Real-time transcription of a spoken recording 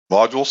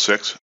Module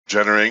 6,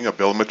 Generating a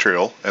Bill of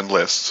Material and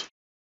Lists,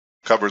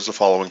 covers the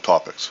following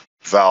topics: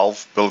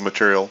 valve, bill of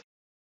material,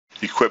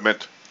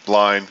 equipment,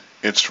 line,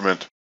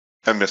 instrument,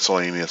 and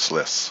miscellaneous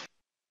lists.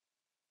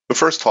 The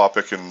first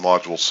topic in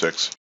Module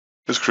 6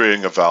 is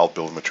creating a valve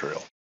bill of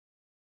material.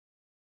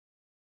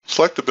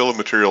 Select the Bill of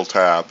Material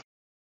tab,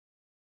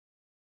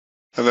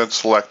 and then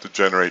select the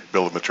Generate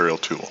Bill of Material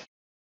tool.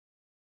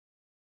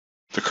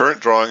 The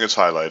current drawing is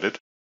highlighted,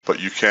 but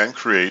you can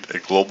create a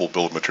global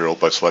bill of material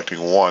by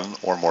selecting one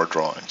or more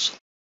drawings.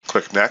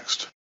 Click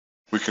Next.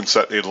 We can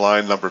set a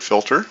line number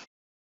filter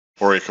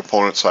or a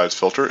component size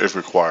filter if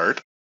required.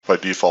 By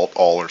default,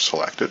 all are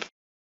selected.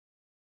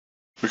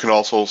 We can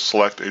also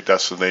select a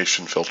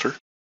destination filter.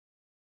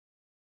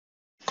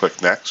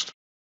 Click Next.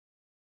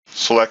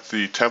 Select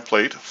the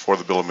template for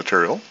the bill of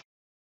material,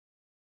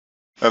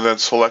 and then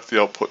select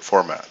the output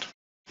format.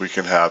 We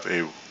can have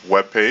a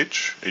web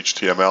page,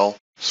 HTML,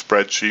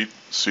 spreadsheet,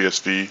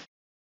 CSV,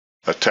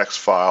 a text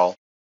file.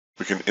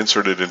 We can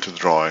insert it into the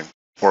drawing,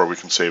 or we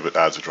can save it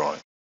as a drawing.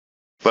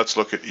 Let's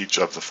look at each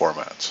of the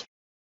formats.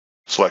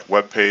 Select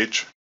Web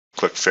Page,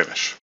 click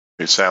Finish.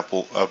 A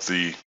sample of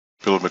the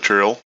bill of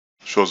material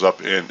shows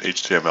up in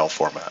HTML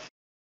format.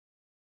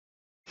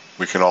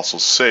 We can also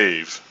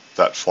save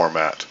that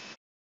format.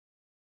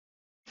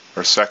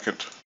 Our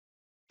second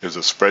is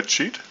a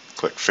spreadsheet.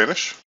 Click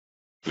Finish.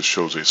 This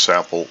shows a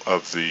sample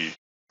of the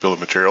bill of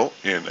material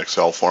in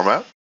Excel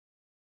format.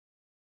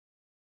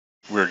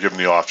 We're given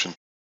the option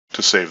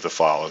to save the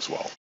file as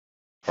well.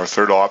 Our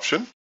third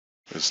option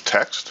is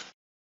text.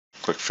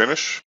 Click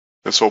Finish.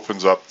 This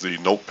opens up the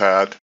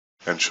notepad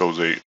and shows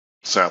a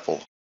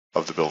sample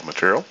of the bill of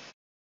material.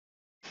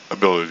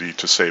 Ability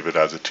to save it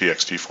as a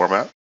TXT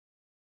format.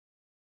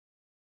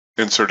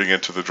 Inserting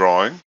into the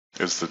drawing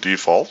is the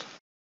default.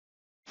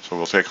 So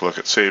we'll take a look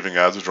at saving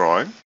as a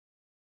drawing.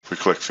 If we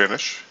click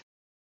Finish,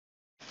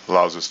 it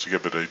allows us to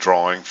give it a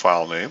drawing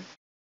file name.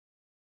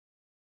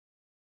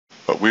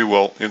 But we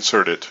will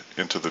insert it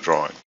into the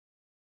drawing.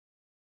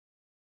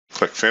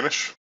 Click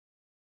Finish.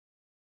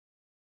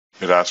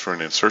 It asks for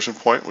an insertion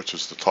point, which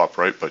is the top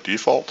right by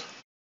default.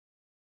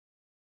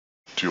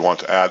 Do you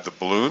want to add the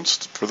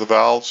balloons for the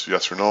valves?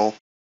 Yes or no?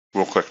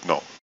 We'll click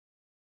No.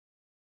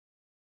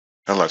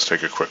 And let's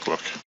take a quick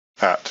look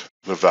at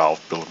the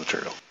valve bill of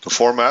material. The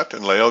format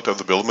and layout of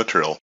the bill of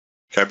material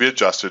can be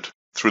adjusted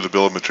through the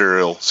Bill of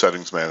Material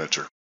Settings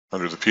Manager.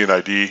 Under the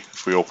P&ID,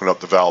 if we open up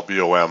the valve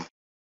BOM,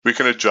 we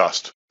can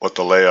adjust what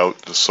the layout,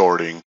 the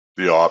sorting,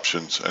 the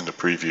options, and the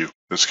preview.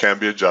 This can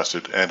be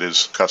adjusted and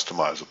is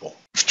customizable.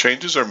 If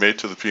changes are made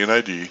to the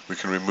P&ID, we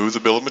can remove the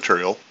bill of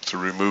material to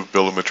Remove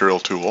Bill of Material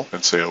tool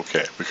and say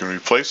OK. We can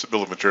replace the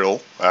bill of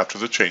material after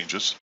the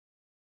changes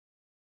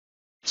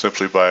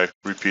simply by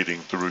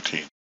repeating the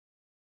routine.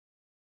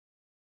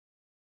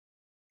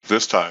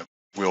 This time,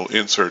 we'll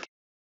insert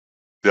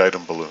the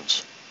item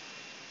balloons.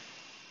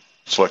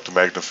 Select the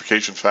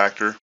magnification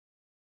factor,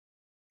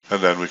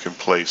 and then we can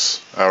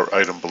place our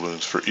item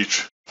balloons for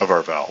each of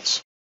our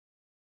valves.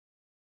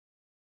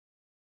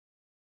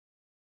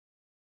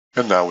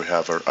 And now we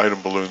have our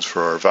item balloons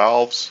for our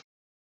valves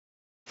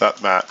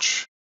that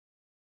match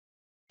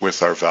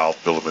with our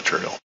valve bill of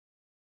material.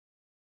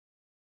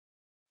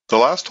 The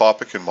last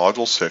topic in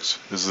Module 6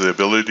 is the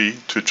ability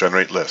to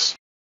generate lists.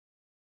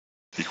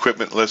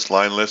 Equipment lists,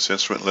 line lists,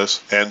 instrument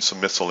lists, and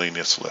some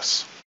miscellaneous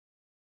lists.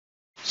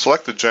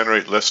 Select the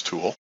Generate List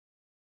tool.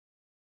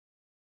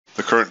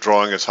 The current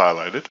drawing is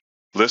highlighted.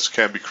 Lists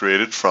can be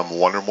created from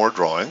one or more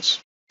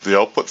drawings. The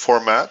output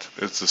format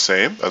is the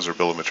same as our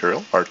bill of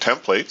material. Our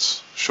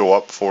templates show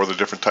up for the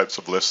different types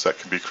of lists that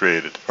can be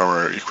created, from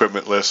our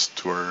equipment list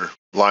to our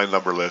line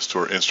number list to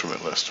our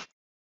instrument list.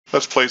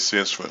 Let's place the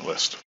instrument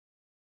list.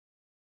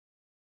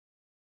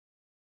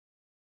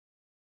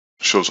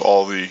 It shows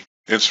all the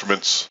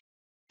instruments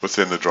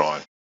within the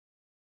drawing.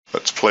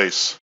 Let's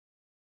place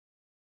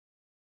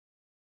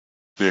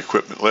the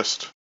equipment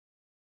list.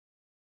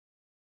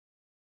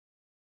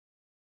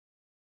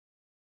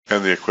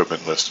 And the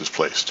equipment list is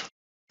placed,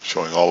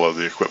 showing all of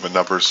the equipment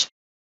numbers.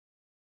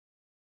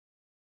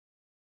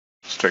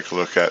 Let's take a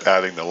look at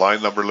adding the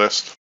line number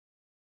list.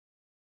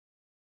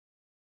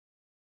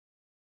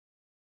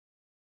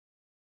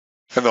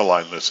 And the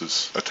line list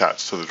is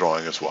attached to the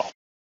drawing as well.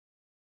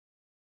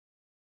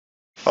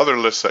 Other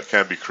lists that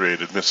can be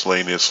created,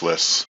 miscellaneous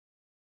lists,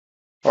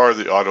 are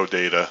the auto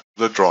data,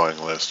 the drawing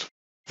list,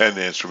 and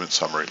the instrument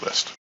summary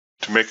list.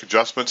 To make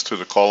adjustments to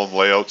the column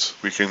layouts,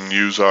 we can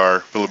use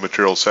our Bill of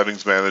Material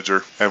Settings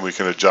Manager, and we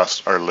can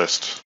adjust our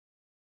list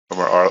from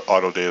our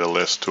auto data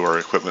list to our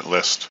equipment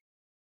list,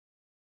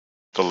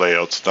 the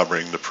layouts,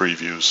 numbering, the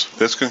previews.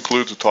 This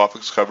concludes the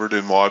topics covered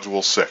in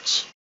Module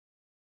 6.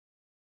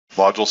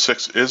 Module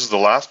 6 is the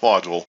last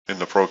module in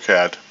the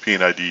PROCAD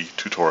P&ID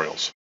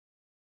tutorials.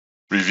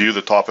 Review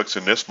the topics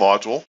in this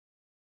module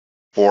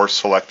or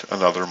select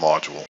another module.